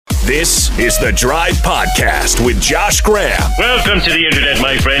This is The Drive Podcast with Josh Graham. Welcome to the internet,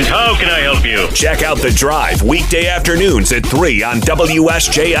 my friend. How can I help you? Check out The Drive weekday afternoons at 3 on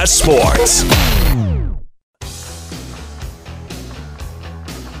WSJS Sports.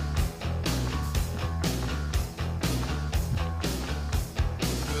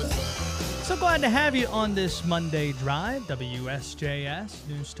 So glad to have you on this Monday Drive, WSJS,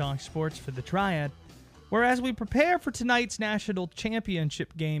 News Talk Sports for the Triad. Whereas we prepare for tonight's national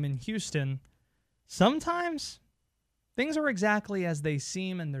championship game in Houston, sometimes things are exactly as they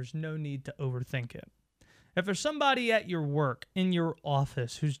seem and there's no need to overthink it. If there's somebody at your work, in your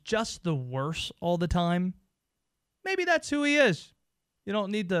office, who's just the worst all the time, maybe that's who he is. You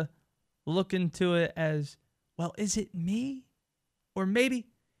don't need to look into it as, well, is it me? Or maybe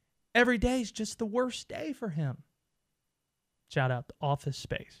every day is just the worst day for him. Shout out to Office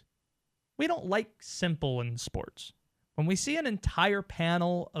Space. We don't like simple in sports. When we see an entire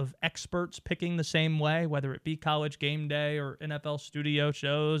panel of experts picking the same way, whether it be College Game Day or NFL studio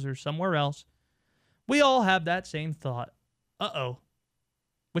shows or somewhere else, we all have that same thought, uh-oh.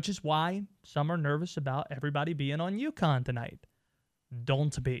 Which is why some are nervous about everybody being on UConn tonight.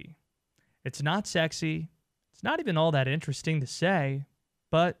 Don't be. It's not sexy. It's not even all that interesting to say,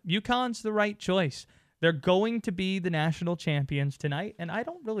 but UConn's the right choice. They're going to be the national champions tonight, and I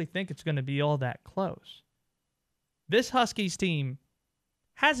don't really think it's going to be all that close. This Huskies team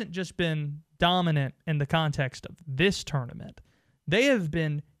hasn't just been dominant in the context of this tournament. They have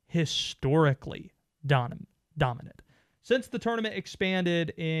been historically dominant since the tournament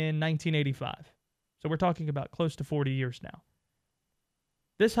expanded in 1985. So we're talking about close to 40 years now.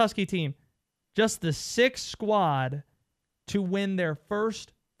 This Husky team, just the sixth squad to win their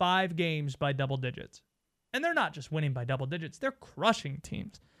first 5 games by double digits. And they're not just winning by double digits, they're crushing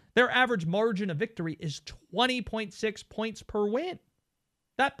teams. Their average margin of victory is 20.6 points per win.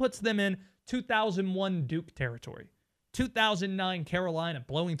 That puts them in 2001 Duke territory. 2009 Carolina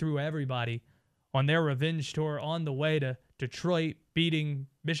blowing through everybody on their revenge tour on the way to Detroit, beating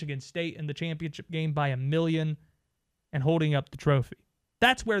Michigan State in the championship game by 1 million and holding up the trophy.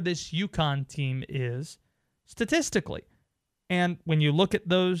 That's where this UConn team is statistically. And when you look at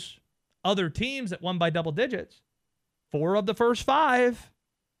those other teams that won by double digits, 4 of the first 5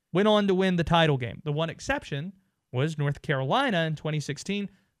 went on to win the title game. The one exception was North Carolina in 2016,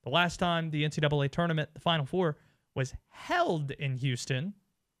 the last time the NCAA tournament, the Final Four, was held in Houston.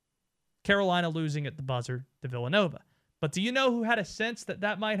 Carolina losing at the buzzer to Villanova. But do you know who had a sense that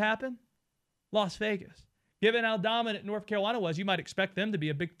that might happen? Las Vegas. Given how dominant North Carolina was, you might expect them to be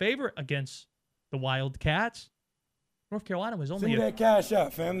a big favorite against the Wildcats. North Carolina was only Send that cash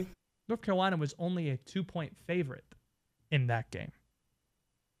out, family. North Carolina was only a 2-point favorite in that game.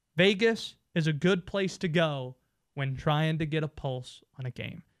 Vegas is a good place to go when trying to get a pulse on a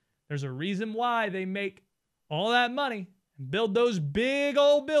game. There's a reason why they make all that money and build those big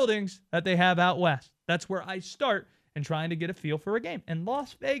old buildings that they have out west. That's where I start in trying to get a feel for a game. And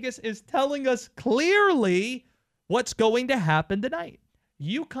Las Vegas is telling us clearly what's going to happen tonight.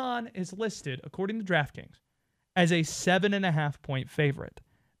 UConn is listed, according to DraftKings, as a 7.5-point favorite.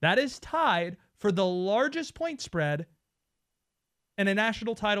 That is tied for the largest point spread in a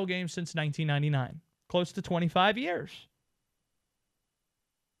national title game since 1999, close to 25 years.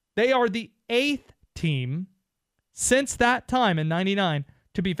 They are the 8th team since that time in 99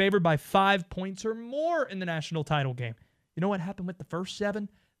 to be favored by 5 points or more in the national title game. You know what happened with the first 7?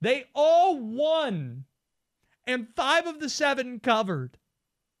 They all won, and 5 of the 7 covered.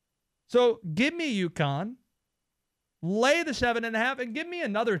 So give me UConn. Lay the 7.5 and give me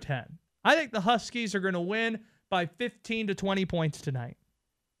another 10. I think the Huskies are going to win by 15 to 20 points tonight.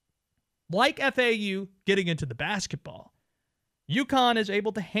 Like FAU getting into the basketball, UConn is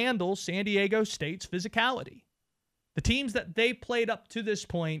able to handle San Diego State's physicality. The teams that they played up to this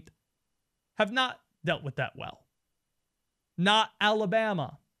point have not dealt with that well. Not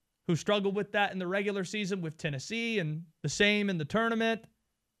Alabama, who struggled with that in the regular season with Tennessee and the same in the tournament.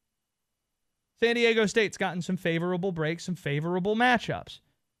 San Diego State's gotten some favorable breaks, some favorable matchups.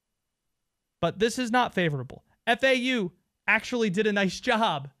 But this is not favorable. FAU actually did a nice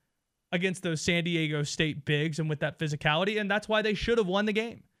job against those San Diego State bigs and with that physicality, and that's why they should have won the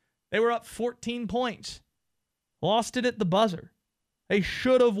game. They were up 14 points. Lost it at the buzzer. They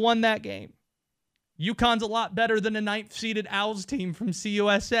should have won that game. UConn's a lot better than a 9th-seeded Owls team from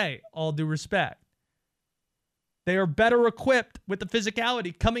CUSA, all due respect. They are better equipped with the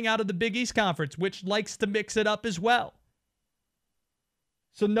physicality coming out of the Big East Conference, which likes to mix it up as well.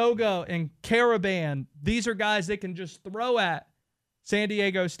 Sonogo and Caravan, these are guys they can just throw at San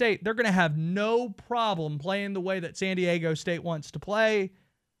Diego State. They're going to have no problem playing the way that San Diego State wants to play.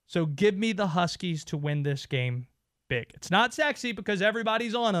 So give me the Huskies to win this game big. It's not sexy because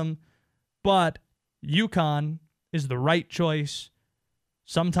everybody's on them, but UConn is the right choice.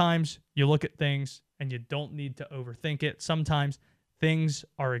 Sometimes you look at things and you don't need to overthink it. Sometimes things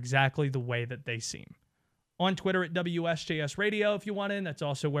are exactly the way that they seem. On Twitter at WSJS Radio if you want in. That's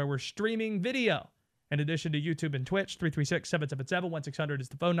also where we're streaming video. In addition to YouTube and Twitch, 336-777-1600 is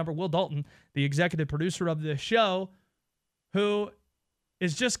the phone number. Will Dalton, the executive producer of this show, who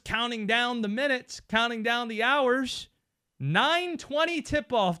is just counting down the minutes, counting down the hours. 9:20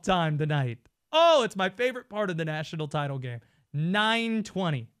 tip-off time tonight. Oh, it's my favorite part of the national title game.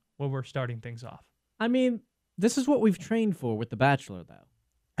 9:20 when we're starting things off. I mean, this is what we've trained for with The Bachelor, though.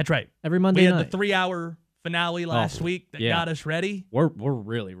 That's right. Every Monday night. We had the 3-hour finale last week that got us ready. We're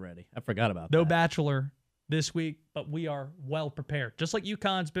really ready. I forgot about that. No Bachelor this week, but we are well prepared. Just like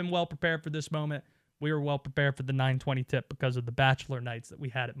UConn's been well prepared for this moment, we are well prepared for the 9:20 tip because of the Bachelor nights that we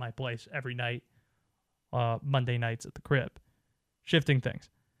had at my place every night, Monday nights at the crib. Shifting things.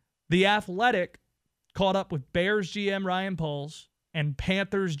 The Athletic caught up with Bears GM Ryan Poles and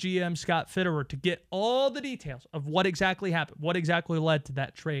Panthers GM Scott Fitterer to get all the details of what exactly happened, what exactly led to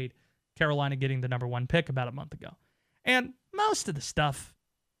that trade, Carolina getting the number 1 pick about a month ago. And most of the stuff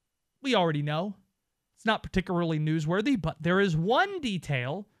we already know. It's not particularly newsworthy, but there is one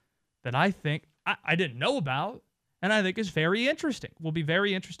detail that I think I didn't know about, and I think is very interesting. Will be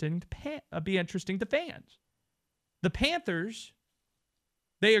very interesting to fans. The Panthers,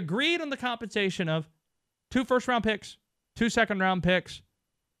 they agreed on the compensation of 2 first-round picks, 2 second-round picks,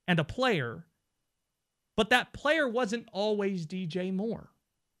 and a player, but that player wasn't always DJ Moore.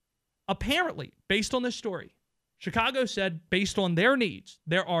 Apparently, based on this story, Chicago said, based on their needs,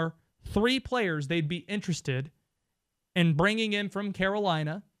 there are 3 players they'd be interested in bringing in from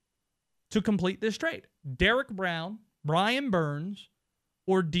Carolina to complete this trade. Derek Brown, Brian Burns,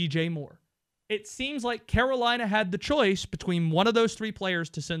 or DJ Moore. It seems like Carolina had the choice between one of those 3 players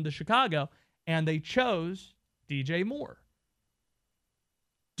to send to Chicago, and they chose DJ Moore.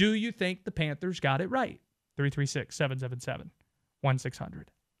 Do you think the Panthers got it right? 336-777-1600.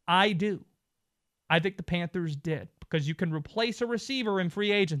 I do. I think the Panthers did, because you can replace a receiver in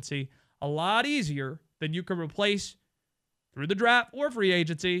free agency a lot easier than you can replace, through the draft or free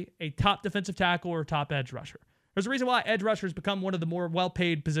agency, a top defensive tackle or top edge rusher. There's a reason why edge rushers become one of the more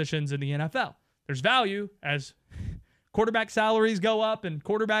well-paid positions in the NFL. There's value as quarterback salaries go up and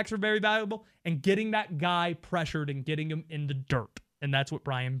quarterbacks are very valuable, and getting that guy pressured and getting him in the dirt. And that's what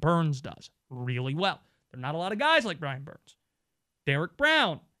Brian Burns does really well. There are not a lot of guys like Brian Burns. Derek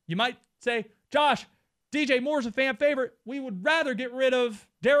Brown. You might say, Josh, DJ Moore's a fan favorite. We would rather get rid of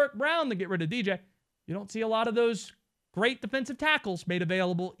Derek Brown than get rid of DJ. You don't see a lot of those great defensive tackles made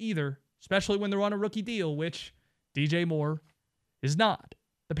available either, especially when they're on a rookie deal, which DJ Moore is not.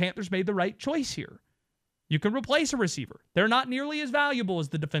 The Panthers made the right choice here. You can replace a receiver. They're not nearly as valuable as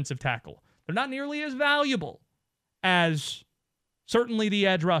the defensive tackle. They're not nearly as valuable as certainly the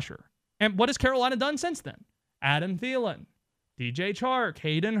edge rusher. And what has Carolina done since then? Adam Thielen, DJ Chark,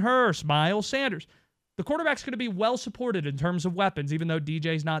 Hayden Hurst, Miles Sanders. The quarterback's going to be well supported in terms of weapons, even though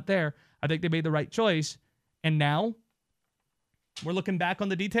DJ's not there. I think they made the right choice. And now we're looking back on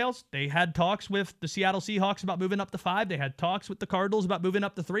the details. They had talks with the Seattle Seahawks about moving up to 5. They had talks with the Cardinals about moving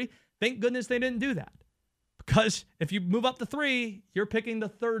up to 3. Thank goodness they didn't do that. Because if you move up to 3, you're picking the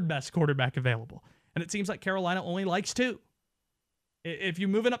 3rd best quarterback available. And it seems like Carolina only likes 2. If you're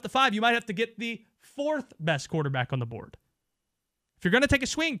moving up to 5, you might have to get the 4th best quarterback on the board. If you're going to take a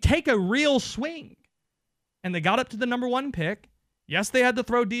swing, take a real swing. And they got up to the number 1 pick. Yes, they had to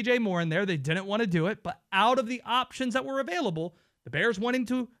throw DJ Moore in there. They didn't want to do it. But out of the options that were available, the Bears wanting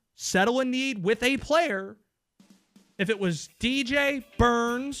to settle a need with a player, if it was DJ,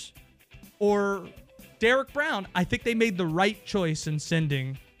 Burns, or Derek Brown, I think they made the right choice in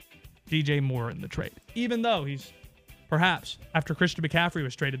sending DJ Moore in the trade. Even though he's perhaps, after Christian McCaffrey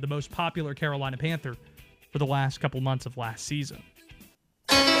was traded, the most popular Carolina Panther for the last couple months of last season.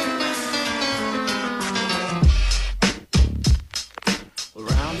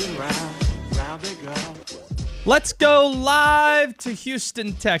 Round and round, round they go. Let's go live to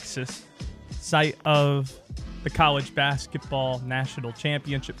Houston, Texas, site of the college basketball national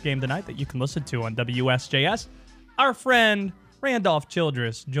championship game tonight that you can listen to on WSJS. Our friend Randolph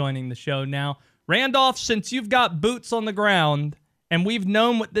Childress joining the show now. Randolph, since you've got boots on the ground and we've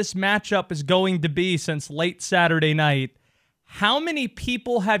known what this matchup is going to be since late Saturday night, how many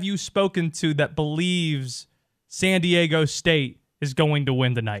people have you spoken to that believes San Diego State is going to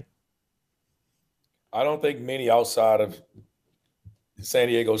win tonight? I don't think many outside of San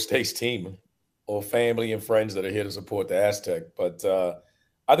Diego State's team or family and friends that are here to support the Aztec. But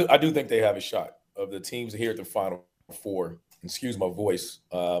I do think they have a shot of the teams here at the Final Four. Excuse my voice.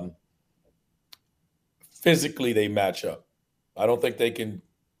 Physically, they match up. I don't think they can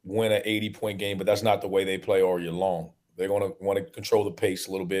win an 80-point game, but that's not the way they play all year long. They're going to want to control the pace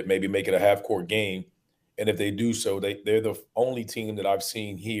a little bit, maybe make it a half-court game. And if they do so, they're the only team that I've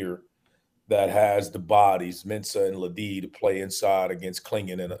seen here that has the bodies, Mensah and Ladie, to play inside against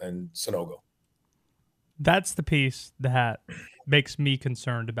Klingon and Sonogo. That's the piece that makes me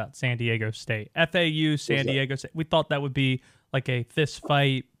concerned about San Diego State. FAU, San Diego State. We thought that would be like a fist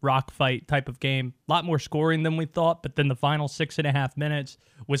fight, rock fight type of game. A lot more scoring than we thought, but then the final 6.5 minutes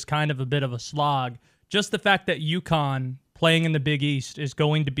was kind of a bit of a slog. Just the fact that UConn, playing in the Big East, is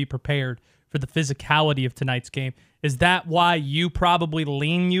going to be prepared for the physicality of tonight's game. Is that why you probably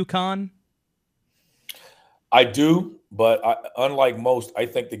lean UConn? I do, but unlike most, I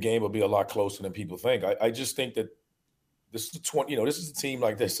think the game will be a lot closer than people think. I just think that this is this is a team,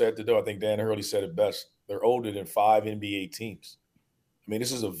 like they said to do. I think Dan Hurley said it best. They're older than 5 NBA teams. I mean,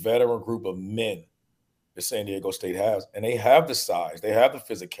 this is a veteran group of men that San Diego State has, and they have the size, they have the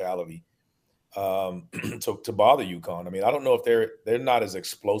physicality to bother UConn. I mean, I don't know if they're not as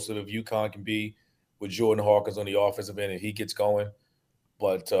explosive as UConn can be with Jordan Hawkins on the offensive end, and he gets going.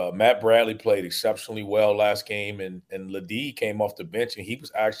 But Matt Bradley played exceptionally well last game, and Ladie came off the bench, and he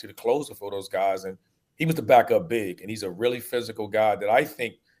was actually the closer for those guys, and he was the backup big, and he's a really physical guy that I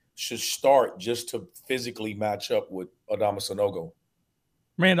think should start just to physically match up with Adama Sonogo.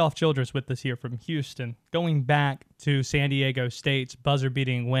 Randolph Childress with us here from Houston. Going back to San Diego State's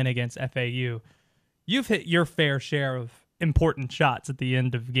buzzer-beating win against FAU, you've hit your fair share of important shots at the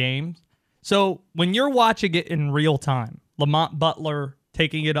end of games. So when you're watching it in real time, Lamont Butler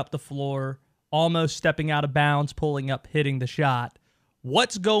taking it up the floor, almost stepping out of bounds, pulling up, hitting the shot,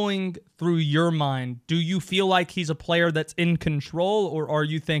 what's going through your mind? Do you feel like he's a player that's in control, or are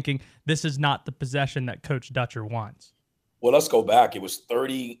you thinking this is not the possession that Coach Dutcher wants? Well, let's go back. It was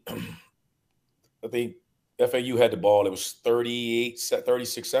 30 – I think FAU had the ball. It was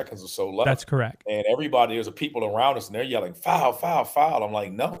 36 seconds or so left. That's correct. And everybody, there's people around us, and they're yelling, foul, foul, foul. I'm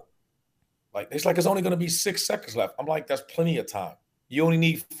like, no. It's like it's only going to be 6 seconds left. I'm like, that's plenty of time. You only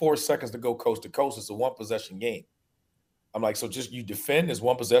need 4 seconds to go coast to coast. It's a one-possession game. I'm like, so just you defend this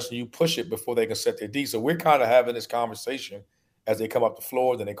one possession, you push it before they can set their D. So we're kind of having this conversation as they come up the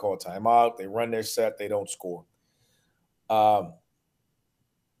floor. Then they call a timeout. They run their set. They don't score.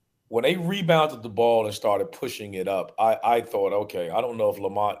 When they rebounded the ball and started pushing it up, I thought, okay, I don't know if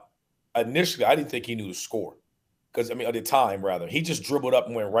Lamont – initially, I didn't think he knew the score. Because, I mean, at the time, rather. He just dribbled up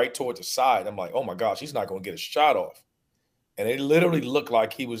and went right towards the side. I'm like, oh, my gosh, he's not going to get a shot off. And it literally looked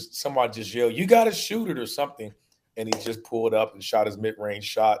like somebody just yelled, you got to shoot it or something. And he just pulled up and shot his mid-range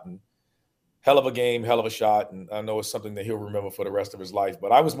shot. And hell of a game, hell of a shot. And I know it's something that he'll remember for the rest of his life.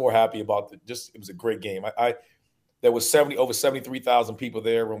 But I was more happy about it was a great game. There was over 73,000 people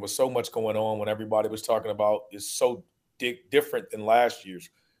there, and with so much going on when everybody was talking about is so different than last year's,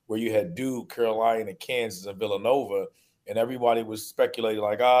 where you had Duke, Carolina, Kansas, and Villanova, and everybody was speculating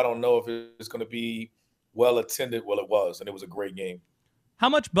like, I don't know if it's going to be well attended. Well, it was, and it was a great game. How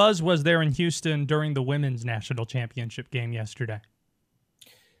much buzz was there in Houston during the women's national championship game yesterday?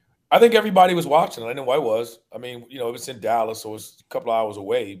 I think everybody was watching. I know I was. I mean, it was in Dallas, so it was a couple of hours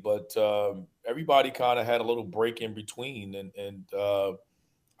away, but everybody kind of had a little break in between, and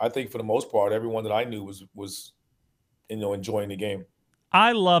I think for the most part, everyone that I knew was enjoying the game.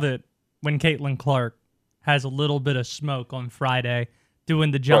 I love it when Caitlyn Clark has a little bit of smoke on Friday,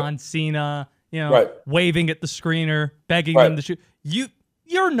 doing the John Cena, waving at the screener, begging them to shoot.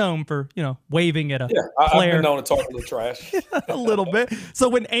 You're known for, waving at a player. I've been known to talk a little trash. A little bit. So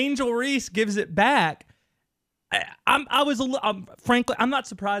when Angel Reese gives it back, frankly, I'm not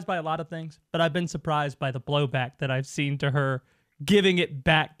surprised by a lot of things, but I've been surprised by the blowback that I've seen to her giving it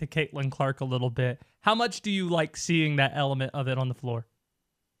back to Caitlyn Clark a little bit. How much do you like seeing that element of it on the floor?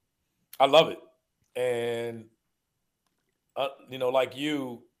 I love it. And, like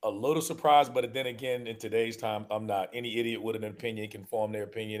you, a little surprised, but then again, in today's time, I'm not. Any idiot with an opinion can form their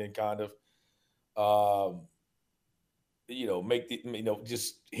opinion and kind of,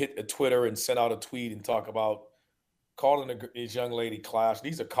 just hit a Twitter and send out a tweet and talk about calling this young lady class.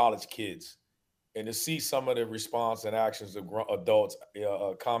 These are college kids. And to see some of the response and actions of adults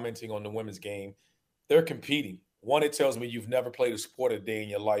commenting on the women's game, they're competing. One, it tells me you've never played a sport a day in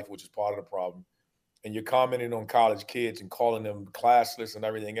your life, which is part of the problem. And you're commenting on college kids and calling them classless and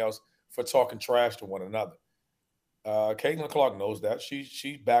everything else for talking trash to one another. Caitlyn Clark knows that.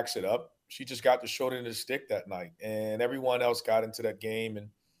 She backs it up. She just got the short end of the stick that night. And everyone else got into that game. And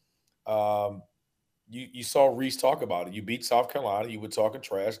you saw Reese talk about it. You beat South Carolina. You were talking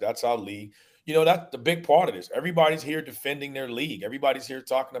trash. That's our league. You know, that's the big part of this. Everybody's here defending their league. Everybody's here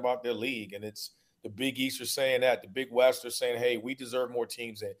talking about their league. And it's the Big East are saying that. The Big West are saying, hey, we deserve more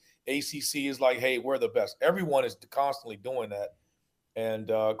teams. And ACC is like, hey, we're the best. Everyone is constantly doing that. And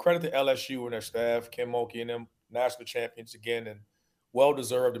credit to LSU and their staff, Kim Mulkey and them, national champions again, and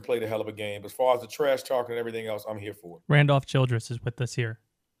well-deserved and played a hell of a game. As far as the trash talking and everything else, I'm here for it. Randolph Childress is with us here.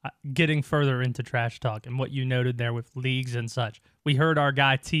 Getting further into trash talk and what you noted there with leagues and such. We heard our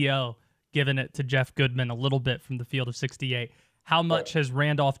guy T.O. giving it to Jeff Goodman a little bit from the field of 68. How much has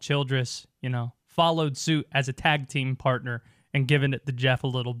Randolph Childress, followed suit as a tag team partner and given it to Jeff a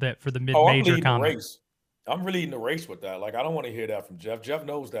little bit for the mid-major comments? I'm really in the race with that. Like, I don't want to hear that from Jeff. Jeff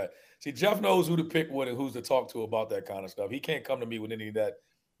knows that. See, Jeff knows who to pick with and who's to talk to about that kind of stuff. He can't come to me with any of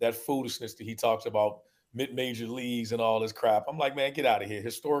that foolishness that he talks about mid-major leagues and all this crap. I'm like, man, get out of here.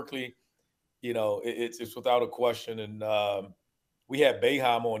 Historically, it's without a question. And we had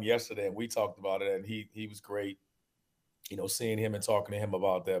Boeheim on yesterday, and we talked about it, and he was great, seeing him and talking to him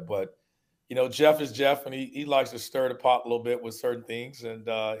about that. But, Jeff is Jeff, and he likes to stir the pot a little bit with certain things, and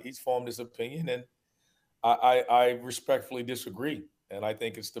he's formed his opinion, and I respectfully disagree, and I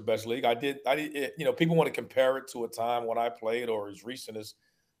think it's the best league. People want to compare it to a time when I played or as recent as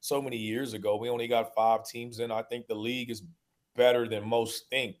so many years ago. We only got 5 teams in. I think the league is better than most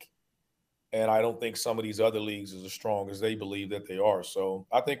think, and I don't think some of these other leagues is as strong as they believe that they are. So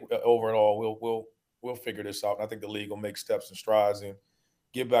I think overall we'll figure this out, and I think the league will make steps and strides and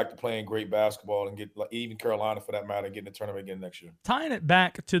get back to playing great basketball and get even Carolina, for that matter, get in the tournament again next year. Tying it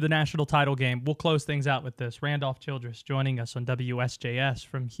back to the national title game, we'll close things out with this. Randolph Childress joining us on WSJS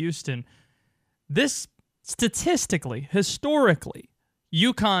from Houston. This statistically, historically,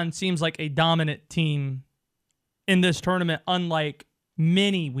 UConn seems like a dominant team in this tournament, unlike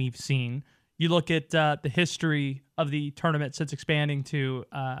many we've seen. You look at the history of the tournament since expanding to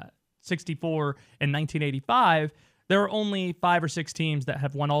 64 in 1985, there are only 5 or 6 teams that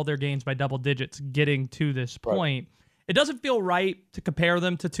have won all their games by double digits getting to this point. Right. It doesn't feel right to compare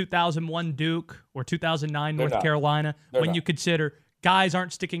them to 2001 Duke or 2009 North Carolina when you consider guys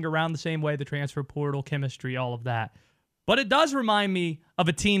aren't sticking around the same way, the transfer portal, chemistry, all of that. But it does remind me of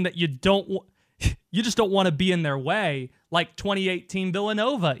a team that you just don't want to be in their way, like 2018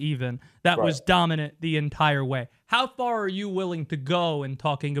 Villanova even, that was dominant the entire way. How far are you willing to go in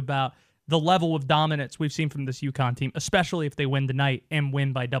talking about the level of dominance we've seen from this UConn team, especially if they win tonight and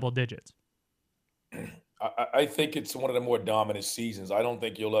win by double digits? I think it's one of the more dominant seasons. I don't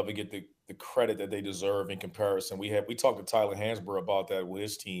think you'll ever get the credit that they deserve in comparison. We talked to Tyler Hansbrough about that with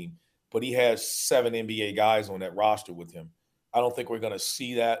his team, but he has 7 NBA guys on that roster with him. I don't think we're going to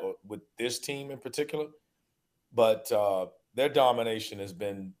see that with this team in particular, but their domination has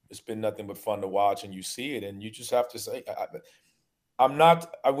been nothing but fun to watch, and you see it, and you just have to say,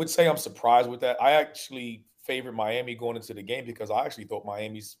 I would say I'm surprised with that. I actually favored Miami going into the game because I actually thought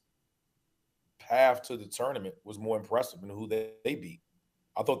Miami's path to the tournament was more impressive than who they beat.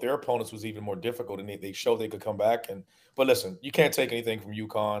 I thought their opponents was even more difficult, and they showed they could come back. But listen, you can't take anything from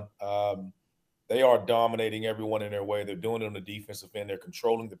UConn. They are dominating everyone in their way. They're doing it on the defensive end. They're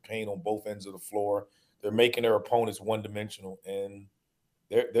controlling the paint on both ends of the floor. They're making their opponents one-dimensional, and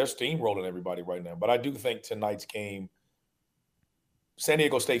they're steamrolling everybody right now. But I do think tonight's game, San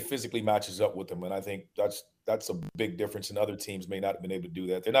Diego State physically matches up with them, and I think that's a big difference, and other teams may not have been able to do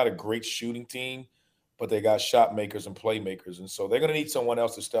that. They're not a great shooting team, but they got shot makers and playmakers, and so they're going to need someone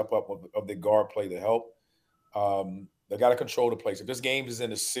else to step up of the guard play to help. They got to control the place. If this game is in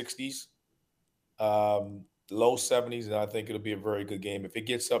the 60s, low 70s, and I think it'll be a very good game. If it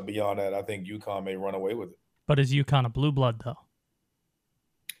gets up beyond that, I think UConn may run away with it. But is UConn a blue blood, though?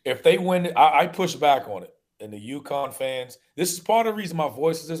 If they win, I push back on it. And the UConn fans, this is part of the reason my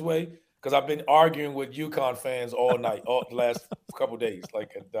voice is this way, because I've been arguing with UConn fans all night, the last couple of days.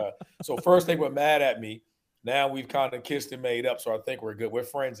 So first they were mad at me. Now we've kind of kissed and made up, so I think we're good. We're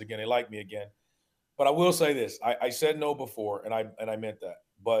friends again. They like me again. But I will say this. I said no before, and I meant that.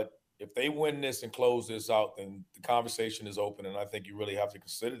 But if they win this and close this out, then the conversation is open, and I think you really have to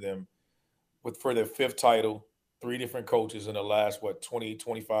consider them for their 5th title, 3 different coaches in the last, 20,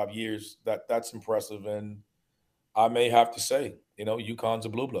 25 years. That's impressive, and I may have to say, UConn's a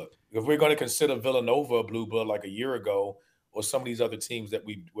blue blood. If we're going to consider Villanova a blue blood like a year ago, or some of these other teams that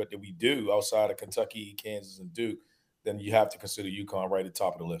we do outside of Kentucky, Kansas, and Duke, then you have to consider UConn right at the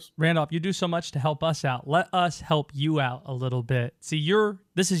top of the list. Randolph, you do so much to help us out. Let us help you out a little bit. See,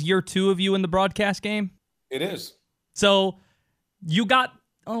 this is year 2 of you in the broadcast game. It is. So you got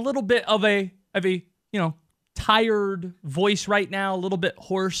a little bit of a tired voice right now, a little bit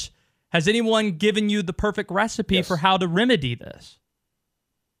hoarse. Has anyone given you the perfect recipe for how to remedy this?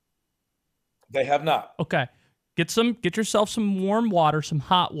 They have not. Okay. Get yourself some warm water, some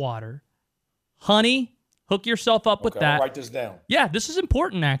hot water. Honey, hook yourself up with that. I'll write this down. Yeah, this is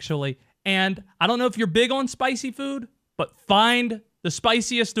important, actually. And I don't know if you're big on spicy food, but find the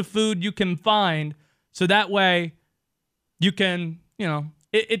spiciest of food you can find so that way you can,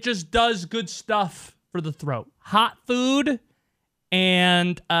 it just does good stuff for the throat. Hot food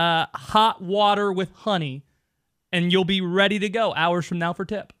and hot water with honey, and you'll be ready to go hours from now for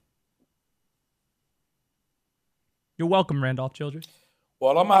tip. You're welcome, Randolph Childress.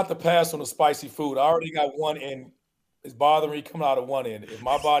 Well, I'm going to have to pass on the spicy food. I already got one end. It's bothering me coming out of one end. If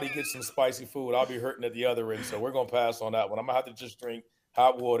my body gets some spicy food, I'll be hurting at the other end. So we're going to pass on that one. I'm going to have to just drink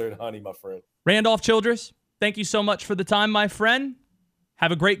hot water and honey, my friend. Randolph Childress, thank you so much for the time, my friend.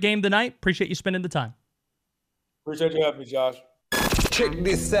 Have a great game tonight. Appreciate you spending the time. Appreciate you having me, Josh. Check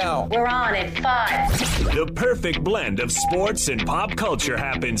this out. We're on at 5. The perfect blend of sports and pop culture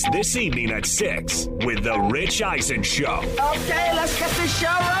happens this evening at 6 with The Rich Eisen Show. Okay, let's get this show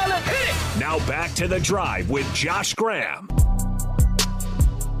rolling. Hit it. Now back to The Drive with Josh Graham.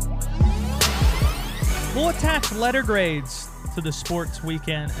 We'll attach letter grades to the sports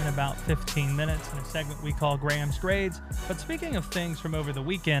weekend in about 15 minutes in a segment we call Graham's Grades. But speaking of things from over the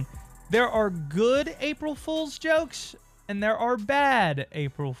weekend, there are good April Fool's jokes and there are bad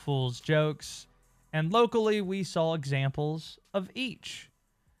April Fool's jokes. And locally, we saw examples of each.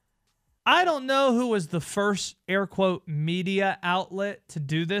 I don't know who was the first, air quote, media outlet to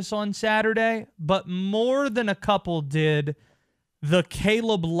do this on Saturday, but more than a couple did the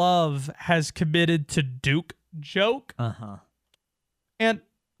Caleb Love has committed to Duke joke. And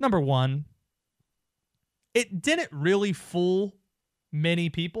number one, it didn't really fool many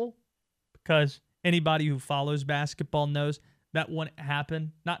people because anybody who follows basketball knows that wouldn't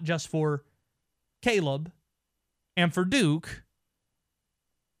happen, not just for Caleb and for Duke,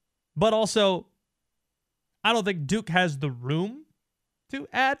 but also I don't think Duke has the room to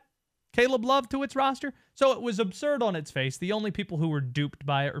add Caleb Love to its roster. So it was absurd on its face. The only people who were duped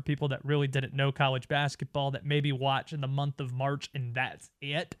by it are people that really didn't know college basketball, that maybe watch in the month of March, and that's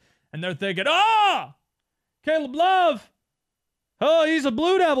it. And they're thinking, Caleb Love, he's a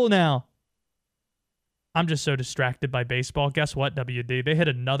Blue Devil now. I'm just so distracted by baseball. Guess what, WD? They hit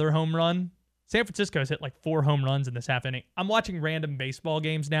another home run. San Francisco's hit like 4 home runs in this half inning. I'm watching random baseball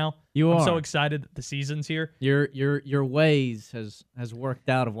games now. I'm so excited that the season's here. Your ways has worked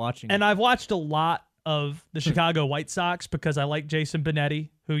out of watching. And I've watched a lot of the Chicago White Sox because I like Jason Benetti,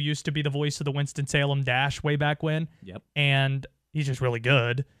 who used to be the voice of the Winston-Salem Dash way back when. Yep. And he's just really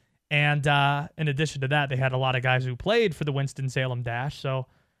good. And in addition to that, they had a lot of guys who played for the Winston-Salem Dash. So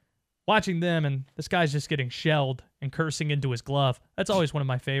watching them, and this guy's just getting shelled and cursing into his glove. That's always one of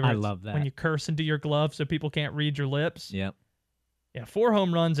my favorites. I love that. When you curse into your glove so people can't read your lips. Yep. Yeah, 4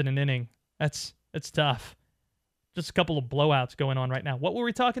 home runs in an inning. It's tough. Just a couple of blowouts going on right now. What were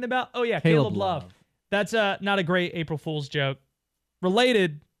we talking about? Oh, yeah, Caleb Love. That's not a great April Fool's joke.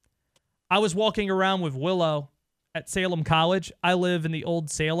 Related, I was walking around with Willow at Salem College. I live in the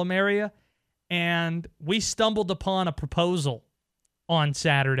old Salem area, and we stumbled upon a proposal on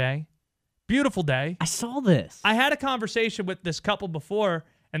Saturday. Beautiful day. I saw this. I had a conversation with this couple before,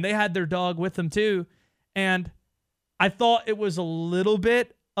 and they had their dog with them too, and I thought it was a little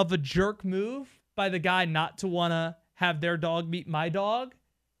bit of a jerk move by the guy not to want to have their dog meet my dog.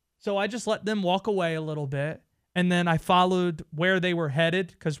 So I just let them walk away a little bit, and then I followed where they were headed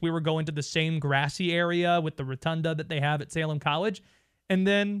because we were going to the same grassy area with the rotunda that they have at Salem College. And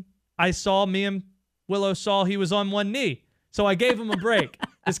then me and Willow saw he was on one knee. So I gave him a break.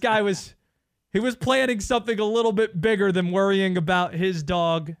 This guy was planning something a little bit bigger than worrying about his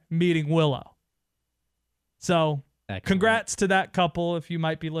dog meeting Willow. So congrats to that couple if you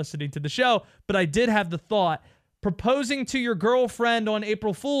might be listening to the show. But I did have the thought, proposing to your girlfriend on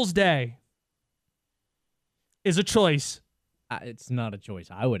April Fool's Day is a choice. It's not a choice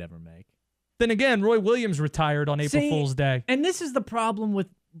I would ever make. Then again, Roy Williams retired on April Fool's Day. And this is the problem with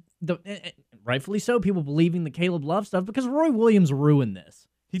rightfully so, people believing the Caleb Love stuff, because Roy Williams ruined this.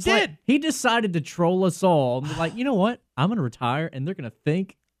 He did. He decided to troll us all and be like, you know what? I'm going to retire, and they're going to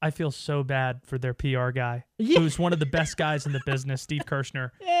think. I feel so bad for their PR guy, who's one of the best guys in the business, Steve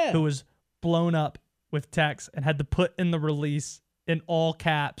Kirshner, who was blown up with text and had to put in the release in all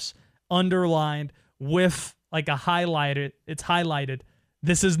caps, underlined with like a highlighted. It's highlighted.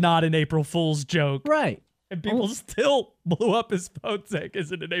 This is not an April Fool's joke. Right. And people still blew up his phone saying,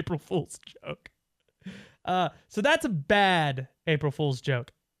 is it an April Fool's joke? So that's a bad April Fool's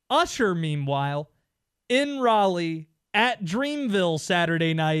joke. Usher, meanwhile, in Raleigh at Dreamville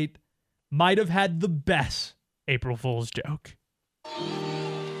Saturday night, might have had the best April Fool's joke.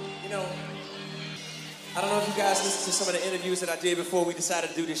 You know, I don't know if you guys listened to some of the interviews that I did before we decided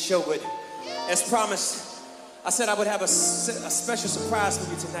to do this show, but as promised, I said I would have a special surprise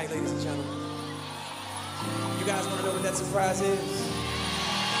for you tonight, ladies and gentlemen. You guys want to know what that surprise is?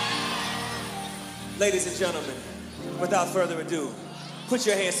 Ladies and gentlemen, without further ado, put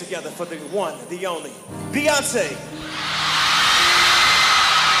your hands together for the one, the only, Beyonce.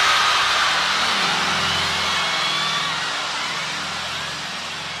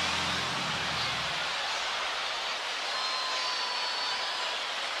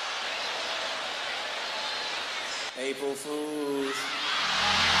 April Fools.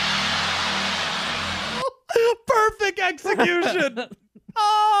 Perfect execution.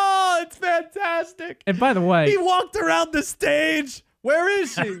 Oh, it's fantastic. And by the way, he walked around the stage. Where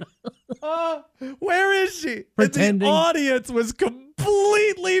is she? Where is she? Pretending. And the audience was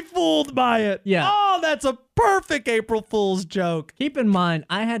completely fooled by it. Yeah. Oh, that's a perfect April Fool's joke. Keep in mind,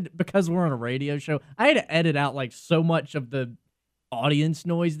 because we're on a radio show, I had to edit out like so much of the audience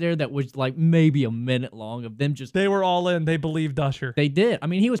noise there that was like maybe a minute long of them just. They were all in. They believed Usher. They did. I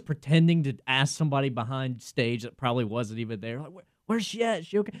mean, he was pretending to ask somebody behind stage that probably wasn't even there. Like, where's she at? Is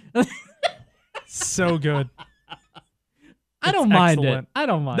she okay? So good. I don't mind excellent. it. I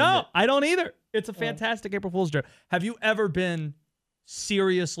don't mind it. No, I don't either. It's a fantastic April Fool's joke. Have you ever been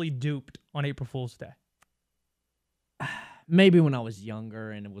seriously duped on April Fool's Day? Maybe when I was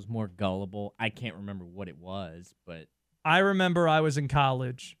younger and it was more gullible. I can't remember what it was, but I remember I was in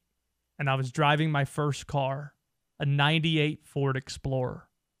college and I was driving my first car, a 98 Ford Explorer.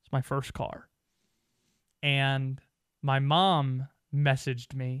 It's my first car. And my mom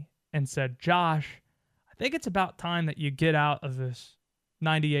messaged me and said, Josh, I think it's about time that you get out of this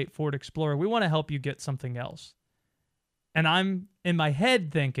 98 Ford Explorer. We want to help you get something else. And I'm in my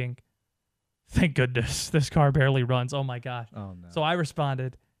head thinking, thank goodness this car barely runs. Oh my gosh. oh no. So I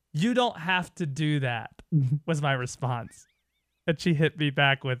responded, you don't have to do that, was my response. And she hit me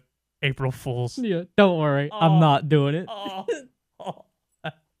back with April Fool's. Yeah, don't worry. I'm not doing it.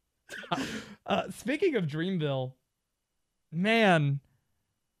 Speaking of Dreamville, man,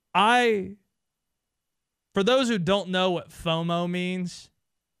 for those who don't know what FOMO means,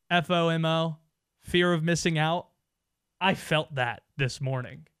 FOMO, fear of missing out, I felt that this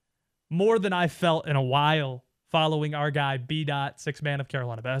morning. More than I felt in a while following our guy B. Sixth Man of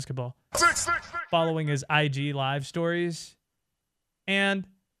Carolina basketball. Following his IG live stories. And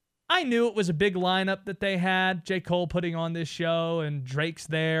I knew it was a big lineup that they had. J. Cole putting on this show and Drake's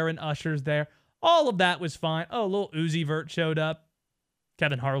there and Usher's there. All of that was fine. Oh, little Uzi Vert showed up.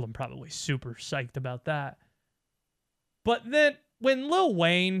 Kevin Harlan probably super psyched about that. But then when Lil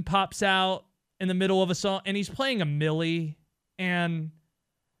Wayne pops out in the middle of a song and he's playing a Millie, and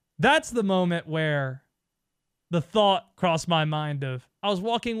that's the moment where the thought crossed my mind of, I was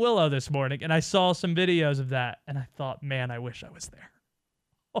walking Willow this morning and I saw some videos of that and I thought, man, I wish I was there.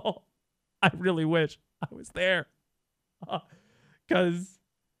 Oh, I really wish I was there. Because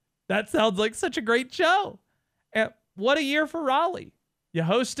that sounds like such a great show. And what a year for Raleigh. You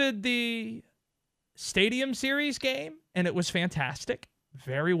hosted the Stadium Series game, and it was fantastic.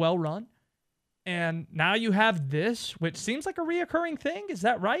 Very well run. And now you have this, which seems like a reoccurring thing. Is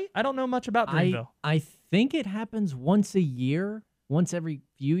that right? I don't know much about Dreamville. I think it happens once a year, once every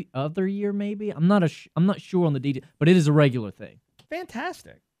few other year maybe. I'm not sure on the detail, but it is a regular thing.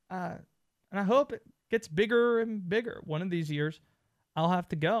 Fantastic. And I hope it gets bigger and bigger. One of these years, I'll have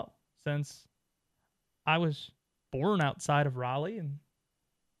to go since I was born outside of Raleigh, and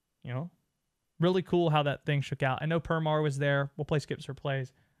really cool how that thing shook out. I know Permar was there. We'll play Skips or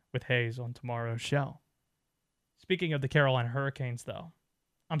Plays with Hayes on tomorrow's show. Speaking of the Carolina Hurricanes, though,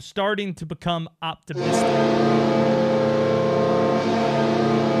 I'm starting to become optimistic.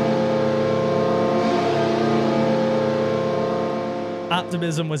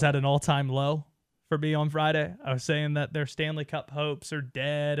 Optimism was at an all-time low for me on Friday. I was saying that their Stanley Cup hopes are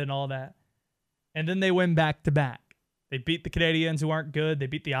dead and all that. And then they win back-to-back. They beat the Canadiens, who aren't good. They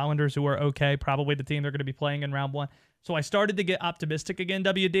beat the Islanders, who are okay, probably the team they're going to be playing in round one. So I started to get optimistic again,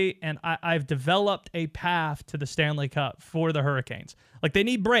 WD, and I've developed a path to the Stanley Cup for the Hurricanes. Like, they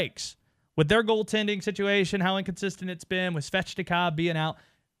need breaks. With their goaltending situation, how inconsistent it's been, with Svechnikov being out,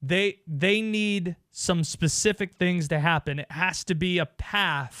 they need some specific things to happen. It has to be a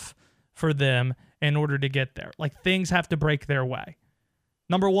path for them in order to get there. Like, things have to break their way.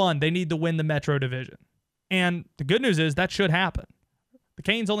 Number one, they need to win the Metro Division. And the good news is that should happen. The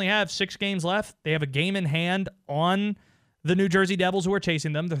Canes only have 6 games left. They have a game in hand on the New Jersey Devils, who are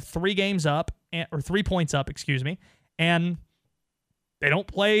chasing them. They're 3 games up, or 3 points up, excuse me. And They don't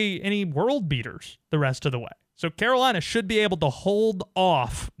play any world beaters the rest of the way. So Carolina should be able to hold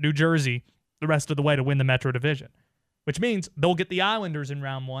off New Jersey the rest of the way to win the Metro Division, which means they'll get the Islanders in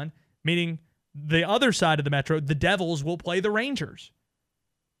round one, meaning the other side of the Metro, the Devils, will play the Rangers.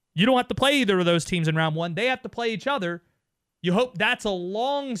 You don't have to play either of those teams in round one. They have to play each other. You hope that's a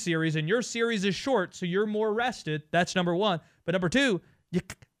long series and your series is short, so you're more rested. That's number one. But number two,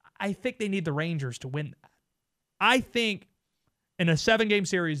 I think they need the Rangers to win that. I think in a 7-game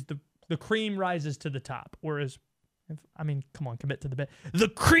series, the cream rises to the top. Whereas, come on, commit to the bit. The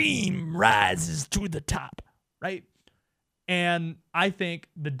cream rises to the top, right? And I think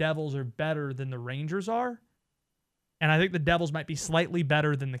the Devils are better than the Rangers are. And I think the Devils might be slightly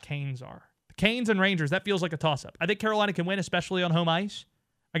better than the Canes are. The Canes and Rangers, that feels like a toss-up. I think Carolina can win, especially on home ice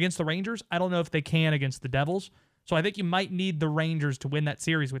against the Rangers. I don't know if they can against the Devils. So I think you might need the Rangers to win that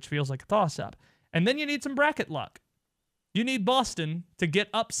series, which feels like a toss-up. And then you need some bracket luck. You need Boston to get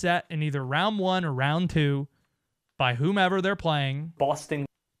upset in either round one or round two by whomever they're playing. Boston.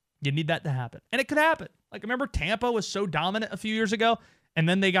 You need that to happen. And it could happen. Like, remember Tampa was so dominant a few years ago, and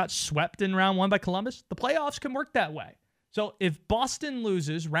then they got swept in round one by Columbus? The playoffs can work that way. So if Boston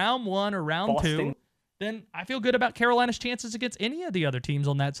loses round one or round two, then I feel good about Carolina's chances against any of the other teams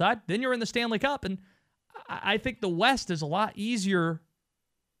on that side. Then you're in the Stanley Cup, and I think the West is a lot easier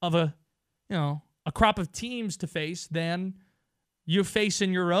of a crop of teams to face than you face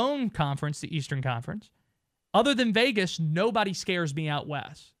in your own conference, the Eastern Conference. Other than Vegas, nobody scares me out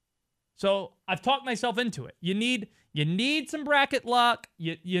West. So I've talked myself into it. You need some bracket luck.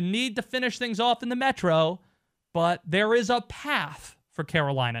 You need to finish things off in the Metro, but there is a path for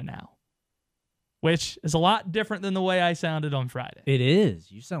Carolina now, which is a lot different than the way I sounded on Friday. It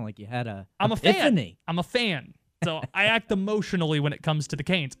is. You sound like you had a epiphany. I'm a fan. So I act emotionally when it comes to the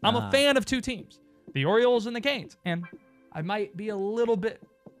Canes. I'm a fan of two teams, the Orioles and the Canes, and I might be a little bit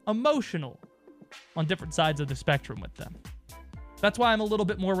emotional on different sides of the spectrum with them. That's why I'm a little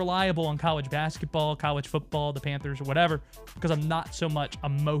bit more reliable on college basketball, college football, the Panthers, or whatever, because I'm not so much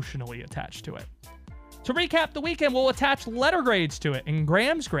emotionally attached to it. To recap the weekend, we'll attach letter grades to it and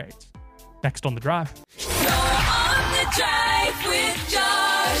Graham's grades. Next on The Drive. You're on The Drive with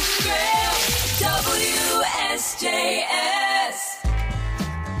Josh Graham, WSJS.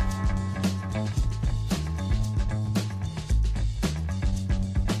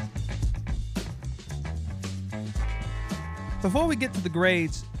 Before we get to the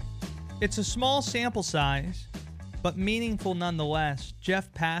grades, it's a small sample size, but meaningful nonetheless.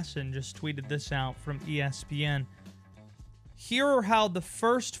 Jeff Passan just tweeted this out from ESPN. Here are how the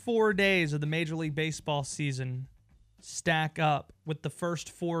first 4 days of the Major League Baseball season stack up with the first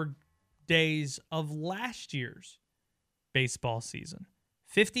 4 days of last year's baseball season.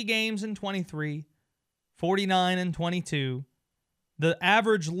 50 games in 23, 49 in 22. The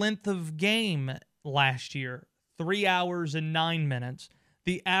average length of game last year, 3 hours and 9 minutes.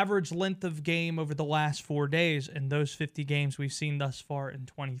 The average length of game over the last 4 days in those 50 games we've seen thus far in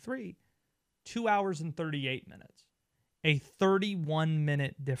 23, 2 hours and 38 minutes. A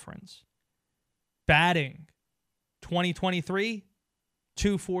 31-minute difference. Batting, 2023,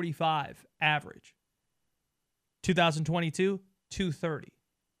 245 average. 2022, 230.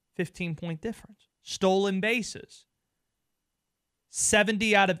 15-point difference. Stolen bases,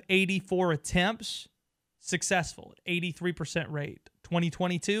 70 out of 84 attempts, successful at 83% rate.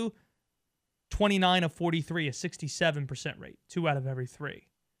 2022, 29 of 43, a 67% rate, 2 out of every 3.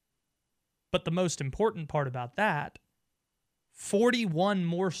 But the most important part about that, 41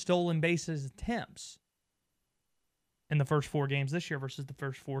 more stolen bases attempts in the first 4 games this year versus the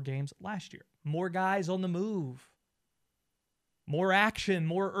first 4 games last year. More guys on the move. More action,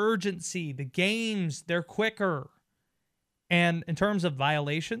 more urgency. The games, they're quicker. And in terms of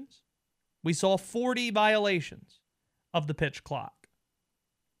violations, we saw 40 violations of the pitch clock.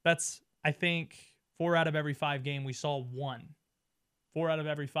 That's, I think, 4 out of every 5 games we saw 1. 4 out of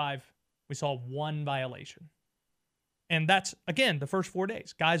every 5, we saw 1 violation. And that's, again, the first 4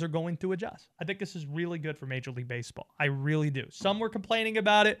 days. Guys are going to adjust. I think this is really good for Major League Baseball. I really do. Some were complaining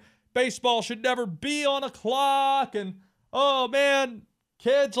about it. Baseball should never be on a clock. And, oh, man,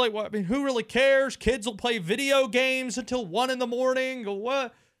 kids, like, what? I mean, who really cares? Kids will play video games until 1 in the morning.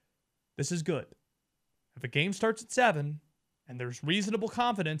 What? This is good. If a game starts at 7 and there's reasonable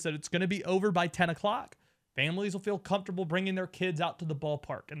confidence that it's going to be over by 10 o'clock, families will feel comfortable bringing their kids out to the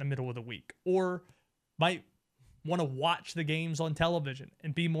ballpark in the middle of the week or might want to watch the games on television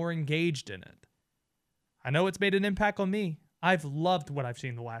and be more engaged in it. I know it's made an impact on me. I've loved what I've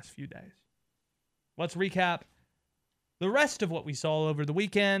seen the last few days. Let's recap the rest of what we saw over the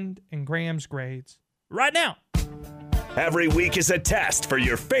weekend in Graham's grades right now. Every week is a test for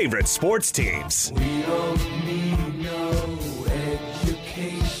your favorite sports teams. We don't need no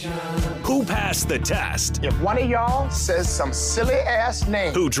education. Who passed the test? If one of y'all says some silly ass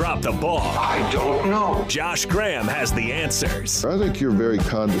name, Who dropped the ball? I don't know. Josh Graham has the answers. I think you're very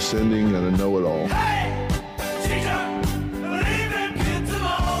condescending and a know-it-all. Hey, teacher, leave them kids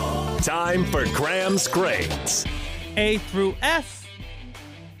alone. Time for Graham's grades. A through F,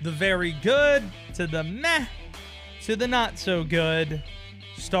 the very good to the meh to the not so good,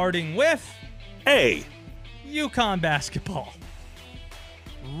 starting with A. UConn basketball.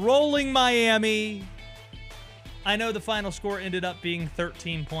 Rolling Miami. I know the final score ended up being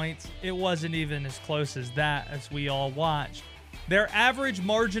 13 points. It wasn't even as close as that as we all watched. Their average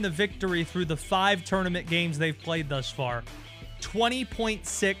margin of victory through the 5 tournament games they've played thus far,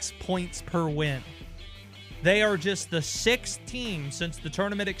 20.6 points per win. They are just the 6th team since the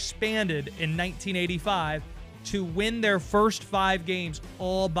tournament expanded in 1985 to win their first 5 games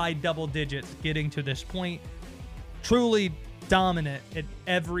all by double digits, getting to this point. Truly dominant at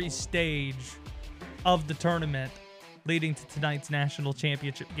every stage of the tournament, leading to tonight's national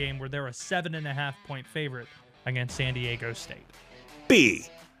championship game where they're a 7.5-point favorite against San Diego State. B.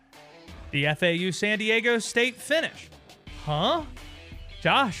 The FAU San Diego State finish. Huh?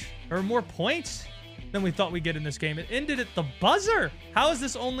 Josh, there are more points than we thought we'd get in this game. It ended at the buzzer. How is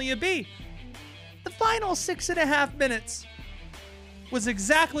this only a B? The final 6.5 minutes was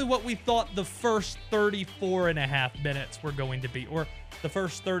exactly what we thought the first 34.5 minutes were going to be, or the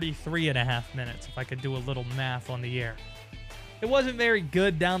first 33.5 minutes, if I could do a little math on the air. It wasn't very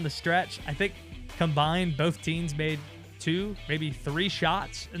good down the stretch. I think combined, both teams made 2, maybe 3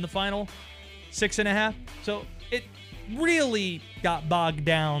 shots in the final 6.5. So it really got bogged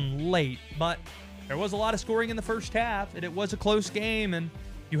down late, but there was a lot of scoring in the first half, and it was a close game, and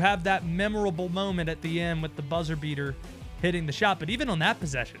you have that memorable moment at the end with the buzzer beater hitting the shot. But even on that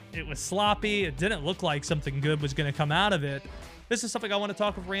possession, it was sloppy. It didn't look like something good was going to come out of it. This is something I want to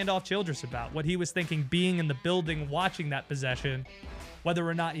talk with Randolph Childress about, what he was thinking being in the building watching that possession, whether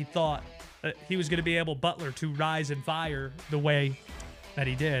or not he thought that he was going to be able, Butler, to rise and fire the way that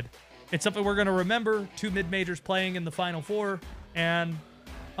he did. It's something we're going to remember, 2 mid-majors playing in the Final Four, and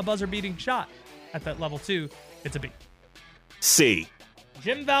a buzzer-beating shot at that level, too. It's a B. C.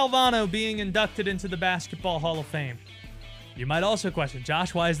 Jim Valvano being inducted into the Basketball Hall of Fame. You might also question,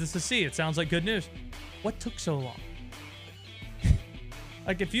 Josh, why is this a C? It sounds like good news. What took so long?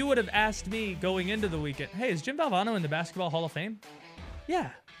 Like, if you would have asked me going into the weekend, hey, is Jim Valvano in the Basketball Hall of Fame?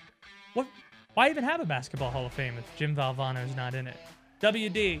 Yeah. What? Why even have a Basketball Hall of Fame if Jim Valvano's not in it?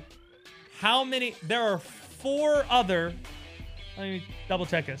 WD, how many? There are 4 other. Let me double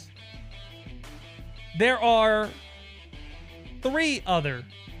check this. There are 3 other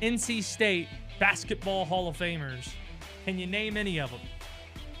NC State Basketball Hall of Famers. Can you name any of them?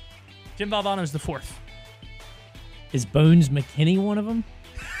 Jim Valvano's the 4th. Is Bones McKinney one of them?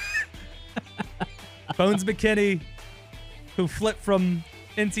 Bones McKinney, who flipped from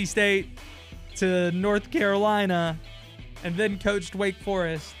NC State to North Carolina and then coached Wake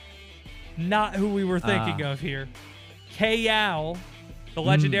Forest. Not who we were thinking of here. Kay Yow, the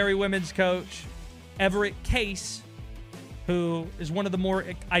legendary women's coach. Everett Case, who is one of the more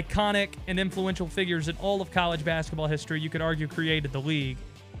iconic and influential figures in all of college basketball history. You could argue created the league.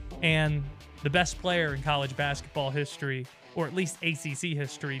 And the best player in college basketball history, or at least ACC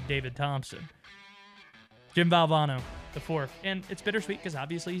history, David Thompson. Jim Valvano, the 4th. And it's bittersweet because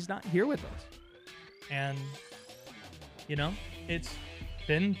obviously he's not here with us. And, you know, it's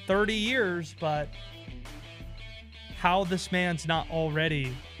been 30 years, but how this man's not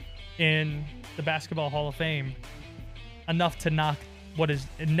already in the Basketball Hall of Fame enough to knock what is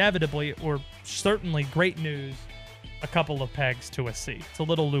inevitably, or certainly great news, a couple of pegs to a C. It's a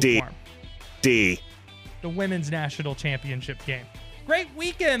little lukewarm. D. The women's national championship game. Great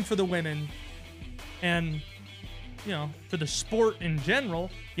weekend for the women. And, you know, for the sport in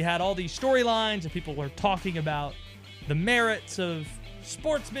general, you had all these storylines and people were talking about the merits of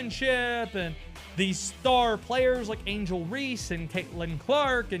sportsmanship and these star players like Angel Reese and Caitlyn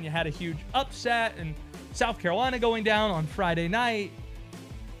Clark, and you had a huge upset in South Carolina going down on Friday night.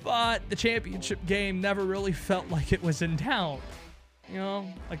 But the championship game never really felt like it was in doubt. You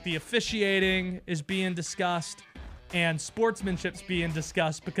know, like the officiating is being discussed and sportsmanship's being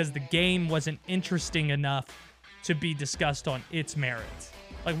discussed because the game wasn't interesting enough to be discussed on its merits.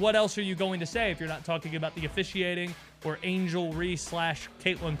 Like, what else are you going to say if you're not talking about the officiating or Angel Reese /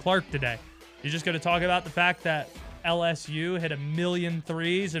 Caitlyn Clark today? You're just going to talk about the fact that LSU hit 1,000,000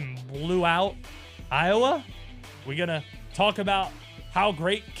 threes and blew out Iowa? We're going to talk about how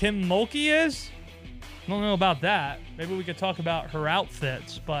great Kim Mulkey is? I don't know about that. Maybe we could talk about her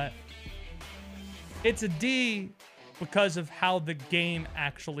outfits, but it's a D because of how the game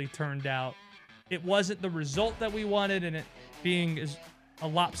actually turned out. It wasn't the result that we wanted, and it being a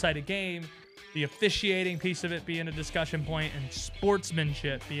lopsided game, the officiating piece of it being a discussion point, and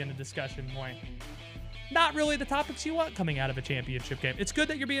sportsmanship being a discussion point. Not really the topics you want coming out of a championship game. It's good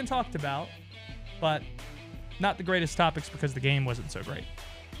that you're being talked about, but not the greatest topics because the game wasn't so great.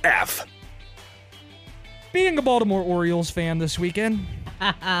 F. Being a Baltimore Orioles fan this weekend,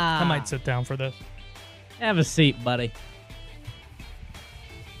 I might sit down for this. Have a seat, buddy.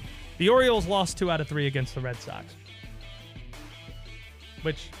 The Orioles lost 2 out of 3 against the Red Sox.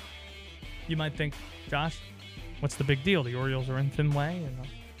 Which you might think, Josh, what's the big deal? The Orioles are in Fenway.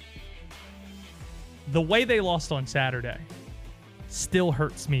 The way they lost on Saturday still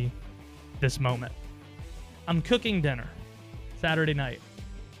hurts me this moment. I'm cooking dinner Saturday night.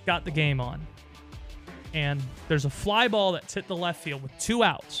 Got the game on. And there's a fly ball that's hit the left field with 2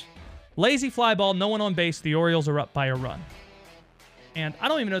 outs. Lazy fly ball, no one on base. The Orioles are up by a run. And I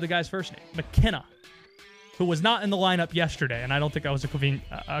don't even know the guy's first name. McKenna, who was not in the lineup yesterday, and I don't think that was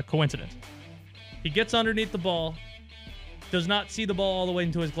a coincidence. He gets underneath the ball, does not see the ball all the way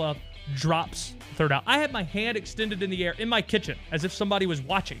into his glove, drops third out. I had my hand extended in the air in my kitchen as if somebody was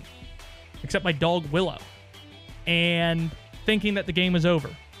watching, except my dog Willow, and thinking that the game was over.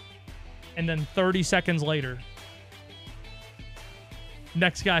 And then 30 seconds later,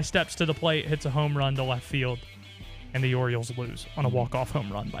 next guy steps to the plate, hits a home run to left field, and the Orioles lose on a walk-off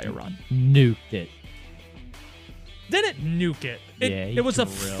home run by a run. Nuked it. Didn't nuke it. It was a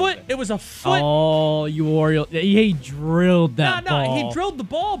foot. It was a foot. Oh, you Orioles. He drilled that ball. He drilled the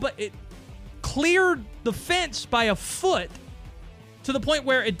ball, but it cleared the fence by a foot to the point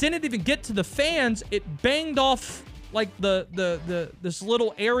where it didn't even get to the fans. It banged off like this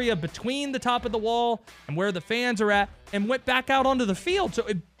little area between the top of the wall and where the fans are at and went back out onto the field. So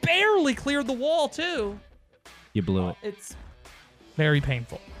it barely cleared the wall, too. You blew it. It's very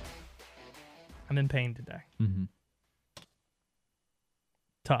painful. I'm in pain today. Mm-hmm.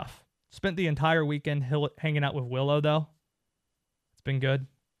 Tough. Spent the entire weekend hanging out with Willow, though. It's been good.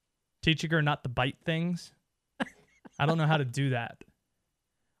 Teaching her not to bite things. I don't know how to do that.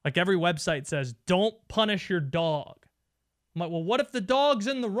 Like every website says, don't punish your dog. I'm like, well, what if the dog's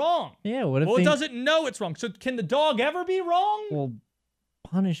in the wrong? Yeah, what if it doesn't know it's wrong. So can the dog ever be wrong? Well,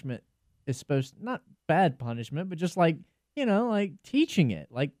 punishment is supposed not bad punishment, but just like, like teaching it.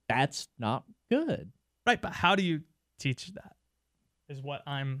 Like that's not good. Right, but how do you teach that? Is what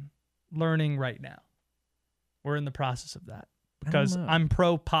I'm learning right now. We're in the process of that. Because I'm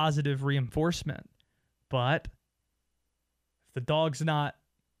pro positive reinforcement. But if the dog's not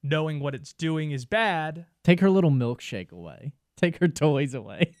knowing what it's doing is bad. Take her little milkshake away. Take her toys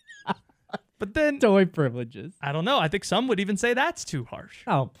away. But then toy privileges. I don't know. I think some would even say that's too harsh.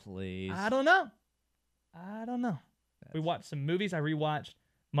 Oh, please. I don't know. We watched some movies. I rewatched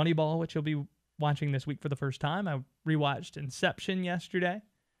Moneyball, which you'll be watching this week for the first time. I rewatched Inception yesterday.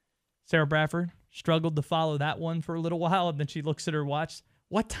 Sarah Bradford struggled to follow that one for a little while, and then she looks at her watch.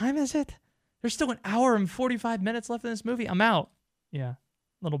 What time is it? There's still an hour and 45 minutes left in this movie. I'm out. Yeah.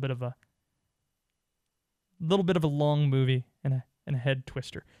 A little bit of a long movie and a head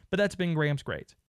twister. But that's been Graham's Grades.